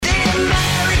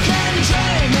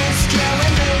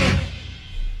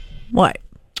What?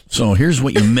 So here's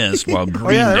what you missed while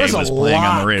Green Day was playing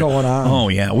on the radio. Going on. Oh,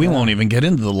 yeah. We won't even get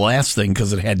into the last thing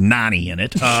because it had Nani in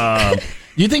it.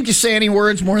 You think you say any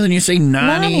words more than you say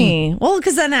Nani? Well,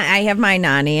 because then I have my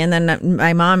Nani, and then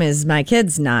my mom is my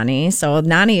kid's Nani. So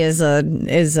Nani is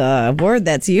a word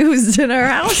that's used in our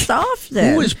house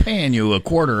often. Who is paying you a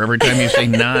quarter every time you say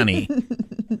Nani?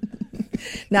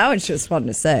 Now it's just fun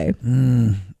to say.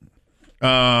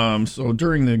 So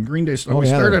during the Green Day stuff, we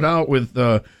started out with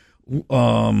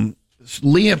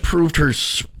Leah proved her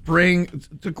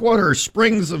to quote her,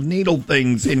 springs of needle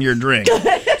things in your drink.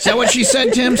 Is that what she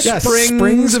said, Tim? Yes,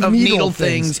 springs of needle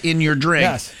things in your drink.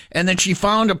 Yes. And then she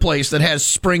found a place that has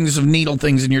springs of needle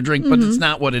things in your drink, but it's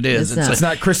not what it is. It's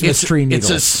not Christmas tree needles.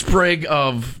 It's a sprig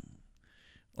of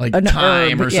like An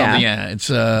thyme herb, or something. Yeah, it's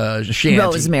a shanty.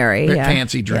 Rosemary, yeah.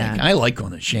 Fancy drink. Yeah. I like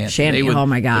going to shanty. Shanty, oh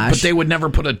my gosh. But they would never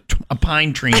put a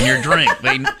pine tree in your drink.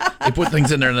 They put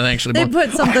things in there that actually... They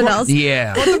put something else.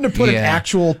 Yeah. I want them to put an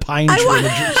actual pine tree.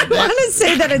 I want to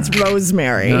say that it's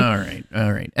rosemary. All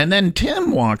right. And then Tim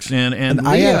walks in, and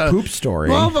I Leah, had a poop story.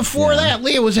 Well, before that,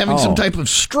 Leah was having some type of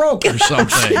stroke or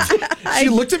something. She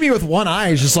looked at me with one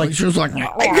eye, just like... She was like...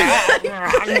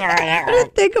 I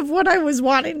didn't think of what I was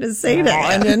wanting to say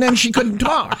that. and then she couldn't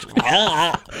talk.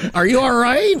 Are you all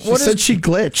right? She said she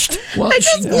glitched. Well, I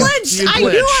just glitched. I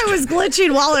knew I was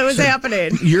glitching while it was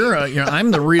happening.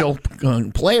 I'm the real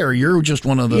player. You're just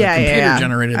one of the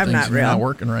computer-generated things not real. not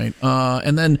working right.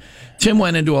 And then Tim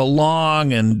went into a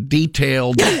long and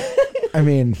detailed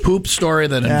poop story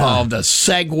that involved a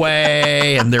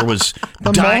Segway, and there was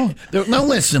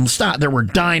listen, stop. There were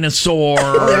dinosaurs.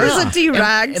 There was a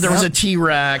T-Rex. There was a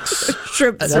T-Rex.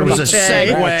 There was a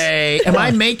Segway. Segway. Am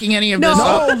I making any of this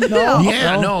up?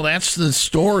 No. That's the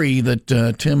story that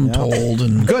Tim told.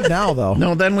 And good now, though.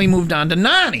 No, then we moved on to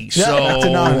Nani.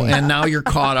 And now you're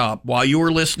caught up. While you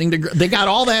were listening to... They got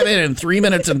all that in 3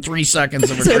 minutes and 3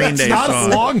 seconds of a Green Day song. It's not a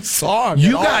long song.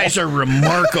 You guys are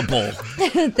remarkable.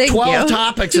 12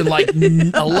 topics and like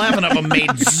 11 of them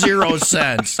made 0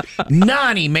 sense.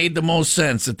 Nani made the most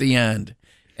sense at the end.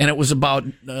 And it was about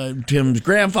Tim's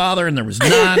grandfather, and there was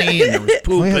Nani, and there was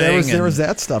pooping. There was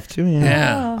that stuff, too.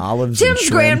 Yeah. Olives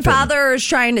Tim's grandfather is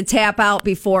trying to tap out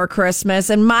before Christmas,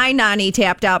 and my Nani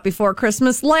tapped out before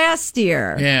Christmas last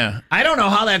year. Yeah. I don't know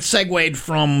how that segued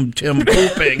from Tim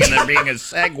pooping and there being a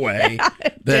segue.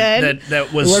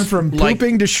 That was... It went from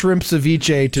pooping to shrimp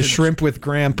ceviche to shrimp with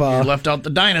grandpa. You left out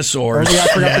the dinosaurs. I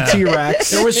forgot the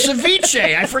T-Rex. There was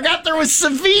ceviche. I forgot there was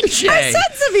ceviche. I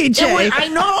said ceviche. I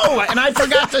know, and I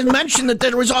forgot to mention that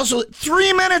there was also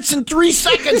 3 minutes and 3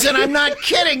 seconds, and I'm not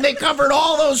kidding. They covered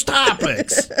all those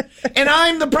topics. And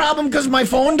I'm the problem because my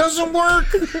phone doesn't work?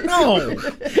 No.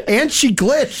 And she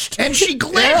glitched.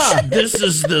 Yeah. This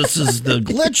is the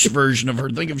glitch version of her.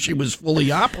 Think if she was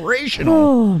fully operational.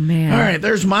 Oh, man. All right,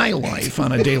 there's my life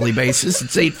on a daily basis.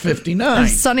 It's 8:59.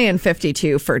 It's sunny and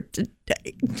 52 for today.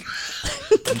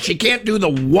 She can't do the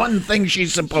one thing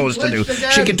she's supposed to do.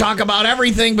 She can talk about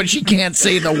everything, but she can't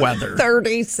say the weather.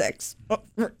 36.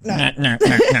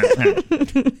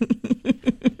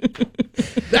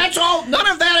 That's all. None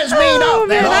of that is made up.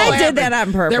 Man, I did that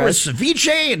on purpose. There was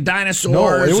ceviche and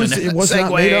dinosaurs it was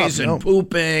not made up. segways and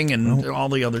pooping and all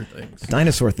the other things.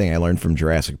 Dinosaur thing I learned from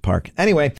Jurassic Park. Anyway,